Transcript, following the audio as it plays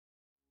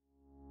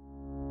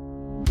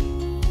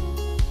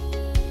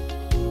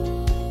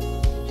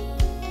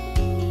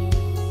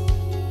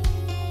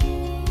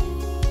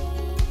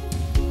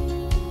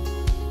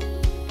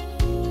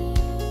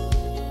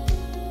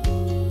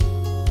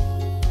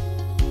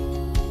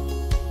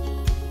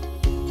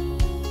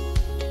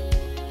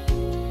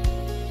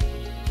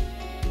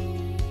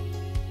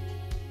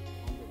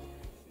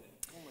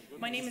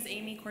name is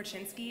Amy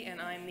Korchinski, and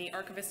I'm the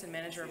Archivist and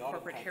Manager of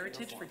Corporate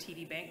Heritage for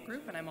TD Bank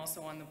Group, and I'm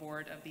also on the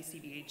board of the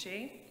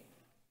CBHA.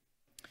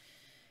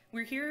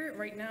 We're here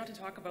right now to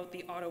talk about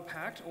the Auto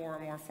Pact, or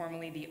more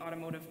formally, the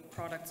Automotive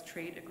Products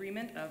Trade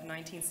Agreement of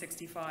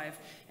 1965,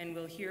 and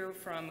we'll hear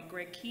from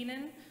Greg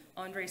Keenan,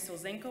 Andrei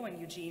Solzenko,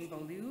 and Eugene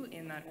Beaulieu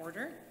in that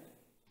order.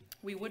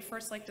 We would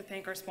first like to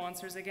thank our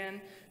sponsors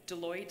again,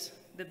 Deloitte,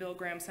 the Bill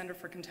Graham Center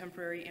for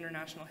Contemporary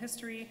International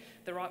History,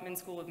 the Rotman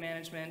School of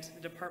Management,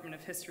 the Department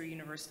of History,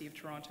 University of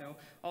Toronto,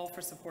 all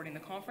for supporting the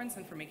conference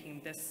and for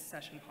making this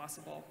session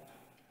possible.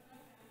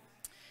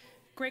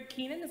 Greg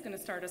Keenan is going to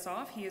start us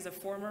off. He is a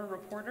former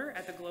reporter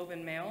at the Globe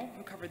and Mail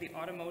who covered the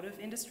automotive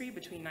industry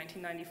between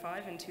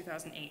 1995 and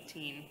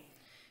 2018.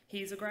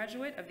 He's a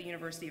graduate of the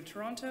University of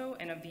Toronto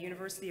and of the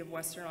University of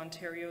Western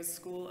Ontario's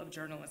School of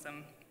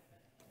Journalism.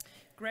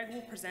 Greg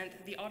will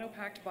present the Auto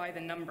Pact by the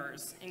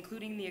numbers,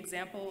 including the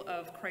example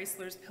of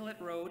Chrysler's Pilot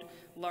Road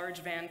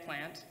large van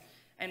plant,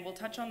 and will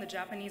touch on the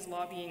Japanese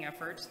lobbying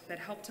effort that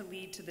helped to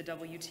lead to the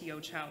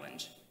WTO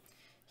challenge.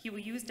 He will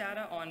use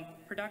data on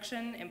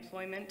production,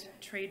 employment,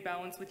 trade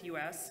balance with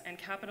US, and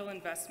capital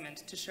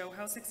investment to show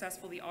how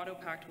successful the Auto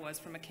Pact was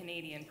from a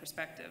Canadian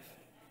perspective.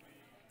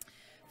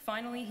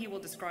 Finally, he will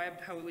describe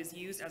how it was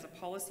used as a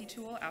policy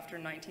tool after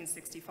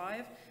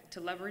 1965 to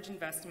leverage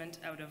investment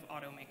out of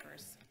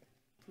automakers.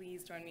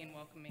 Please join me in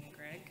welcoming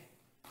Greg.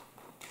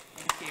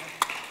 Thank you.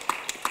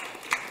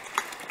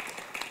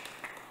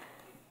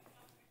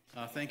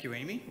 Thank you,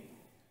 Amy,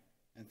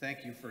 and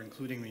thank you for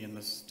including me in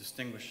this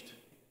distinguished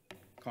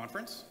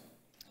conference.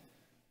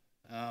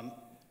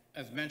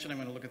 As mentioned, I'm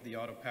going to look at the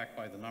Auto Pact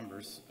by the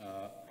numbers,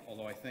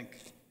 although I think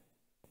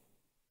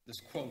this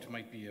quote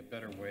might be a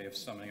better way of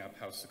summing up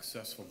how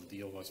successful the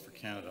deal was for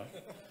Canada.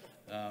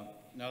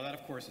 Now that,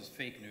 of course, is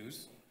fake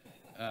news.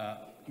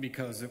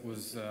 Because it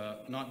was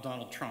not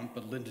Donald Trump,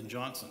 but Lyndon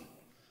Johnson,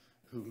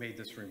 who made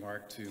this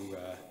remark to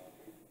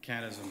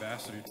Canada's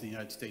ambassador to the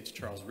United States,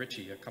 Charles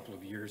Ritchie, a couple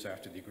of years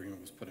after the agreement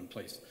was put in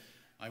place.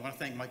 I want to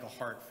thank Michael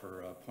Hart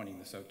for pointing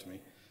this out to me.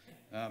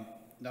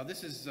 Now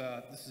this is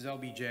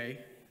LBJ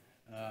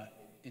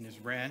in his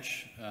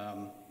ranch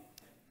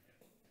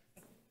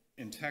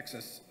in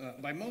Texas.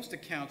 By most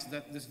accounts,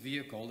 this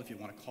vehicle, if you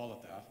want to call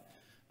it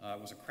that,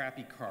 was a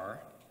crappy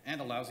car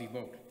and a lousy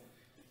boat.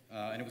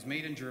 And it was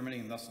made in Germany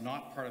and thus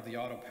not part of the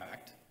Auto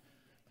Pact.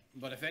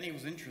 But if any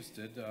was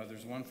interested,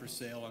 there's one for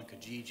sale on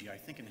Kijiji, I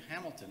think in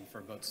Hamilton, for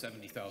about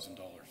 $70,000.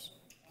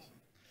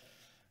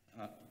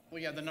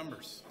 Well, yeah, the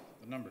numbers.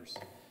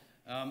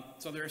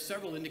 So there are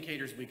several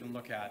indicators we can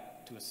look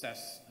at to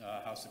assess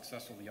how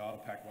successful the Auto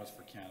Pact was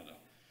for Canada.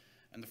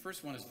 And the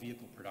first one is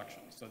vehicle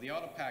production. So the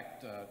Auto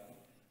Pact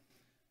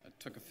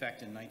took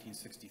effect in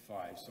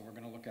 1965. So we're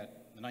going to look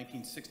at the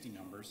 1960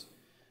 numbers.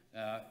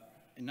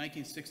 In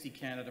 1960,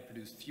 Canada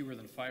produced fewer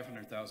than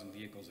 500,000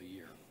 vehicles a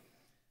year.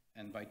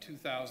 And by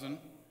 2000,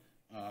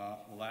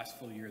 the last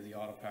full year the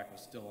Auto Pact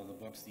was still on the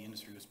books, the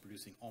industry was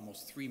producing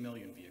almost 3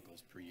 million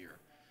vehicles per year.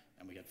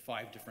 And we had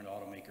 5 different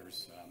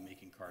automakers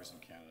making cars in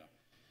Canada.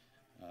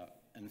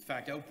 And in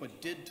fact,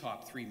 output did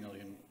top 3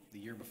 million the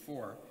year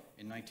before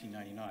in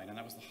 1999, and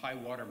that was the high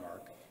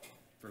watermark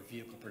for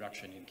vehicle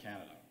production in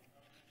Canada.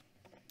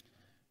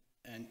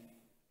 And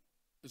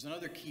there's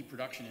another key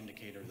production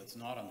indicator that's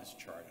not on this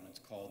chart, and it's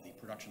called the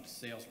production to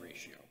sales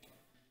ratio.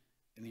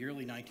 In the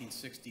early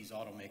 1960s,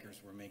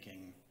 automakers were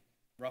making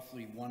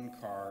roughly one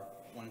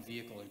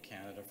vehicle in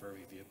Canada for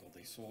every vehicle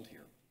they sold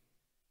here.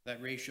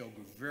 That ratio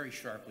grew very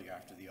sharply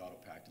after the Auto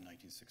Pact in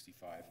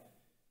 1965.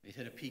 It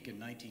hit a peak in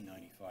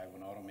 1995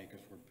 when automakers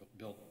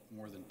built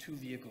more than 2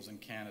 vehicles in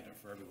Canada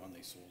for every one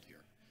they sold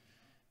here.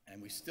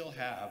 And we still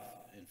have,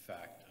 in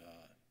fact,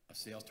 a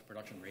sales to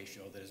production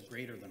ratio that is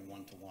greater than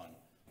 1 to 1,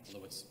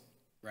 although it's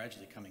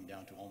gradually coming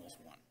down to almost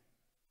 1.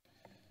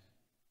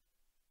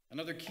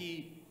 Another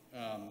key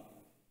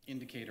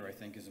indicator, I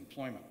think, is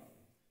employment.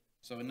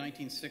 So in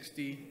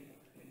 1960,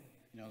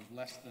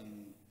 less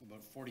than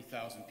about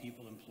 40,000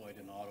 people employed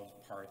in auto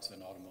parts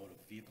and automotive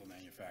vehicle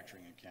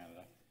manufacturing in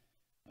Canada.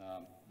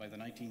 By the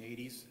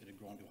 1980s, it had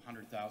grown to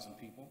 100,000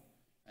 people,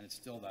 and it's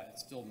still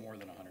more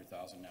than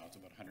 100,000 now. It's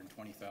about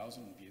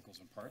 120,000 in vehicles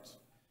and parts.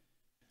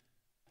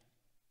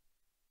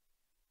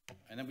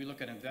 And then we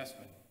look at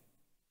investment.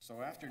 So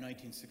after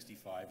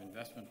 1965,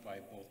 investment by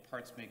both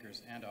parts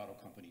makers and auto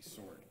companies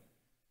soared.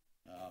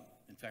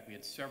 In fact, we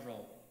had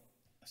several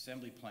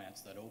assembly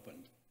plants that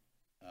opened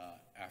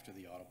after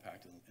the Auto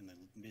Pact in the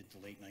mid to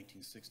late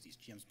 1960s.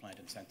 GM's plant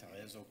in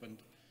Sainte-Thérèse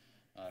opened.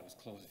 It was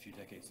closed a few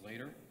decades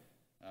later.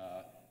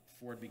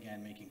 Ford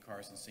began making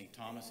cars in St.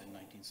 Thomas in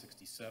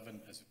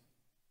 1967 as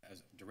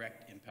a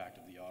direct impact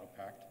of the Auto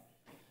Pact.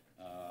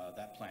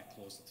 That plant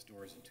closed its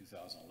doors in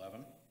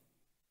 2011.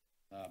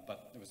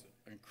 But there was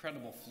an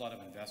incredible flood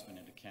of investment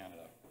into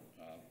Canada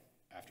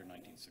after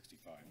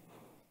 1965.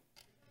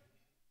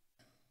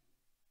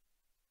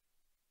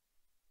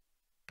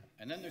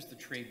 And then there's the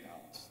trade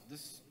balance.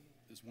 This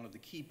is one of the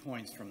key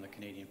points from the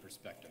Canadian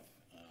perspective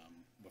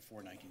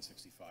before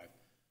 1965.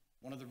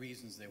 One of the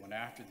reasons they went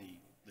after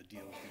the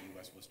deal with the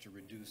U.S. was to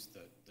reduce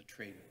the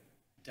trade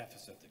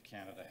deficit that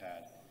Canada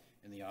had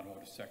in the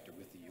automotive sector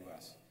with the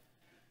U.S.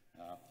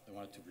 They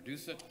wanted to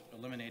reduce it,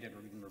 eliminate it,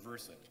 or even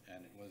reverse it,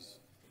 and it was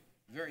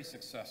very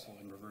successful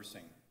in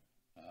reversing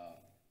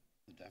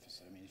the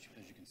deficit. I mean,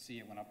 as you can see,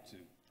 it went up to,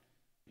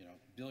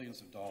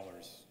 billions of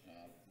dollars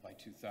by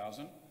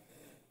 2000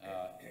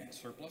 in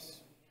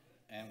surplus,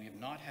 and we have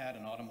not had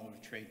an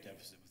automotive trade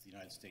deficit with the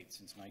United States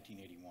since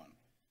 1981.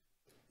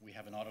 We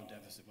have an auto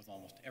deficit with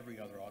almost every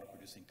other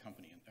auto-producing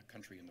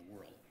country in the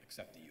world,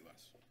 except the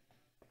U.S.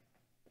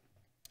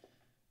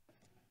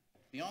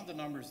 Beyond the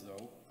numbers,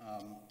 though,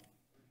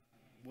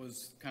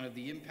 was kind of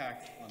the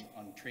impact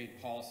on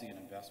trade policy and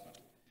investment.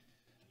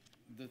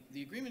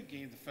 The agreement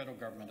gave the federal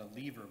government a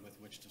lever with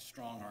which to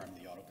strong-arm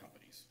the auto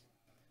companies.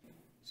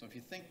 So if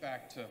you think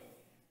back to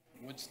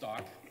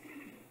Woodstock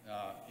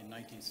in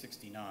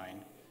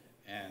 1969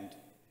 and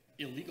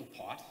illegal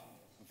pot,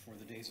 before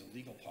the days of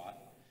legal pot,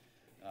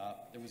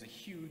 there was a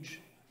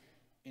huge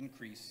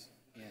increase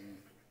in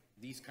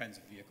these kinds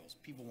of vehicles.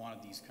 People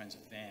wanted these kinds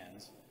of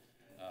vans.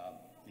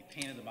 They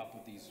painted them up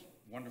with these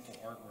wonderful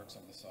artworks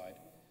on the side.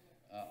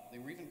 They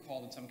were even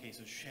called, in some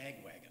cases, shag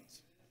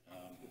wagons.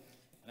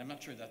 And I'm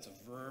not sure that's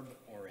a verb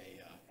or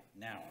a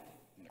noun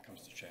when it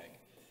comes to shag.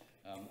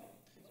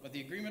 But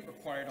the agreement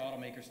required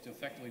automakers to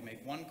effectively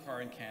make one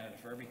car in Canada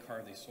for every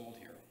car they sold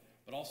here,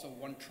 but also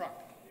one truck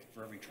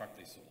for every truck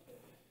they sold.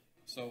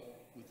 So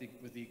with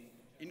the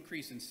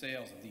increase in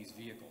sales of these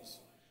vehicles,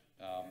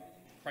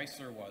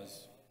 Chrysler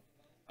was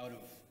out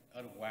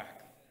of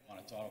whack on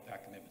its auto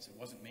pack commitments. It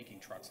wasn't making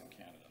trucks in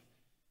Canada,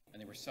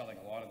 and they were selling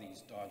a lot of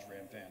these Dodge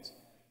Ram vans.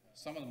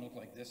 Some of them look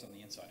like this on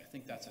the inside. I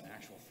think that's an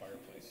actual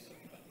fireplace.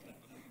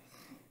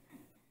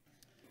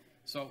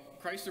 So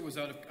Chrysler was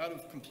out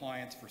of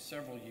compliance for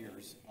several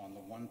years on the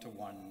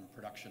one-to-one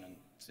production and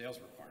sales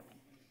requirement.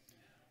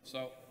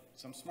 So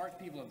some smart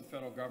people at the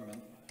federal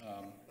government,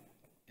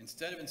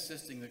 instead of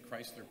insisting that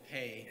Chrysler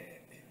pay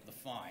the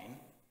fine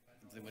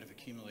that they would have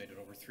accumulated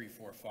over 3,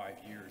 4, 5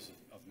 years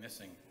of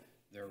missing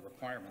their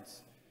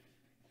requirements,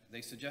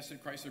 they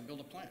suggested Chrysler build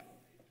a plant.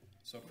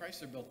 So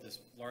Chrysler built this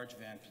large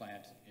van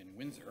plant in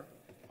Windsor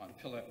on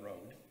Pillet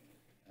Road,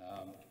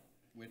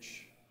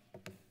 which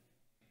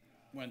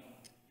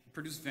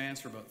produced vans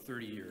for about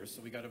 30 years.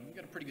 So we got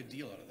a pretty good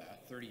deal out of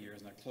that, 30 years,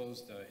 and that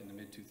closed in the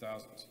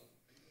mid-2000s.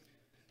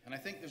 And I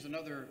think there's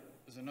another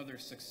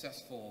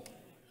successful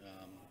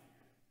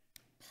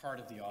part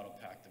of the auto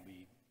pact that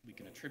we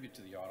can attribute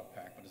to the auto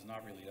pact, but is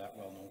not really that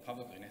well known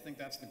publicly. And I think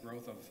that's the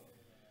growth of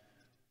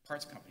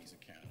parts companies in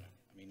Canada.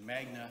 I mean,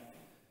 Magna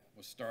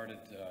was started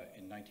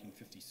in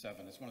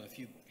 1957. It's one of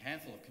the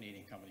handful of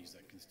Canadian companies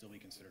that can still be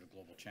considered a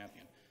global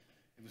champion.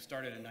 It was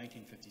started in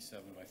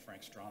 1957 by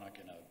Frank Stronach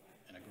in a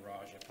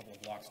garage a couple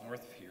of blocks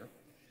north of here.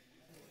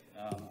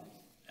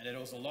 And it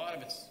owes a lot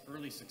of its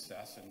early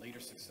success and later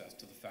success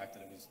to the fact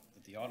that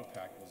the auto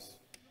pact was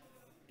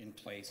in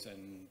place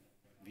and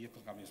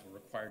vehicle companies were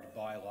required to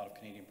buy a lot of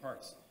Canadian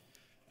parts.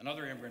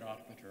 Another immigrant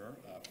entrepreneur,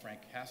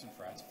 Frank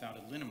Hassenfratz,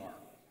 founded Linamar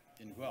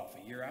in Guelph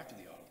a year after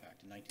the auto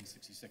pact in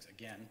 1966.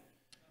 Again,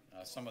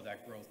 some of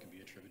that growth can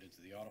be attributed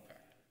to the auto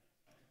pact.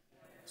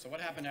 So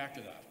what happened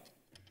after that?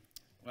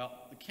 Well,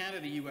 the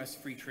Canada-U.S.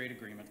 Free Trade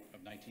Agreement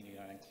of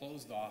 1989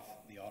 closed off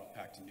the auto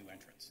pact to new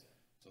entrants.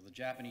 So the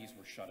Japanese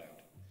were shut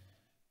out.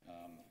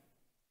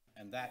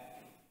 And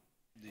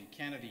the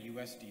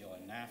Canada-U.S. deal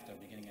and NAFTA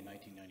beginning in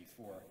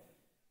 1994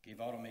 gave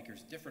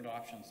automakers different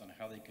options on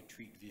how they could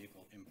treat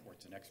vehicle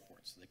imports and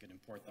exports. So they could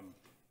import them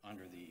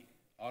under the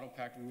auto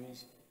pact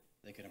rules,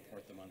 they could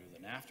import them under the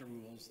NAFTA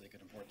rules, they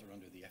could import them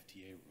under the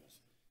FTA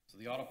rules. So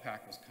the auto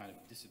pact was kind of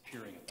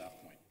disappearing at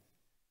that point.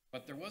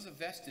 But there was a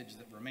vestige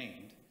that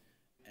remained,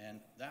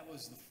 and that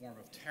was the form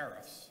of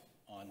tariffs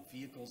on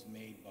vehicles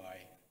made by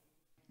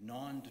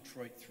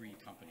non-Detroit 3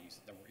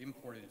 companies that were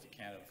imported into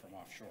Canada from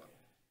offshore.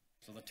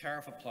 So the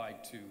tariff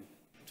applied to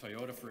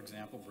Toyota, for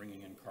example,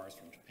 bringing in cars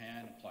from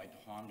Japan, applied to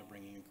Honda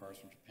bringing in cars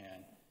from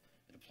Japan,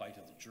 it applied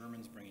to the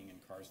Germans bringing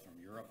in cars from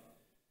Europe,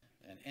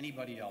 and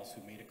anybody else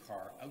who made a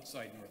car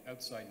outside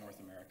North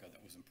America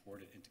that was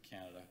imported into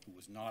Canada who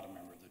was not a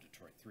member of the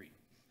Detroit 3.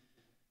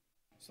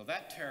 So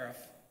that tariff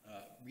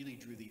really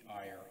drew the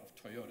ire of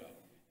Toyota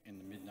in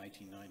the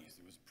mid-1990s.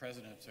 There was a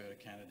president of Toyota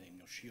Canada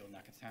named Yoshio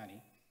Nakatani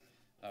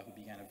who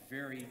began a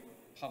very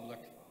public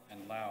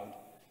and loud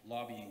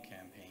lobbying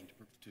campaign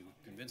to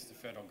convince the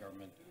federal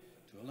government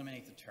to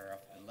eliminate the tariff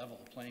and level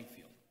the playing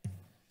field.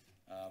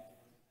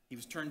 He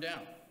was turned down.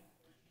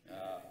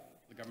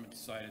 The government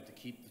decided to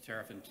keep the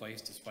tariff in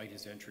place despite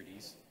his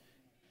entreaties.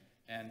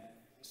 And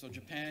so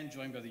Japan,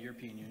 joined by the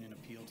European Union,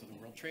 appealed to the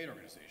World Trade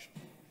Organization.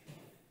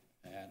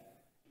 And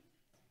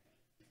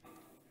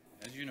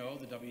as you know,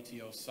 the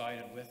WTO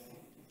sided with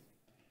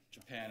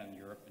Japan and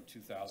Europe in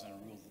 2000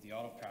 and ruled that the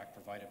auto pact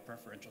provided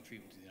preferential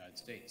treatment to the United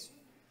States.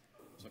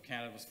 So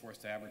Canada was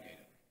forced to abrogate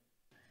it.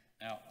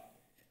 Now,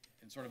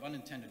 in sort of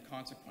unintended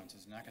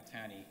consequences,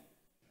 Nakatani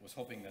was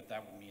hoping that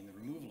that would mean the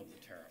removal of the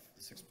tariff,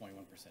 the 6.1%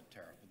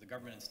 tariff, but the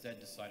government instead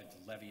decided to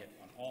levy it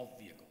on all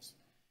vehicles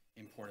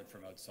imported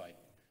from outside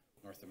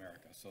North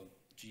America. So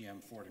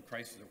GM, Ford, and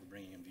Chrysler that were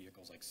bringing in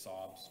vehicles like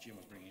Saabs. GM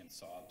was bringing in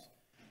Saabs.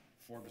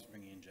 Ford was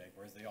bringing in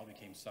Jaguars. They all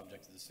became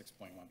subject to the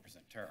 6.1%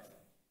 tariff.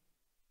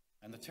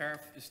 And the tariff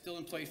is still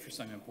in place for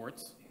some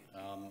imports,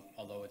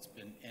 although it's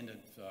been ended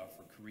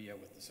for Korea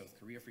with the South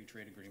Korea Free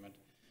Trade Agreement,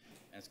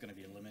 and it's going to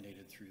be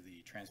eliminated through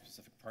the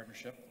Trans-Pacific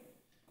Partnership,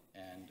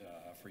 and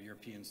for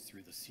Europeans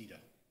through the CETA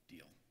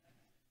deal.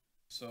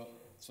 So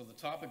the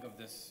topic of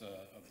this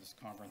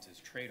conference is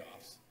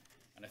trade-offs,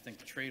 and I think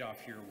the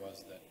trade-off here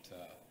was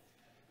that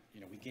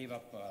we gave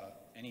up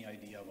any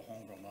idea of a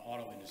homegrown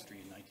auto industry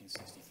in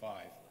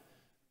 1965,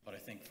 but I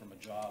think from a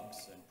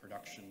jobs and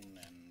production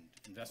and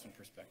investment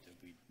perspective,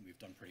 we've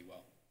done pretty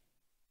well.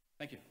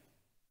 Thank you.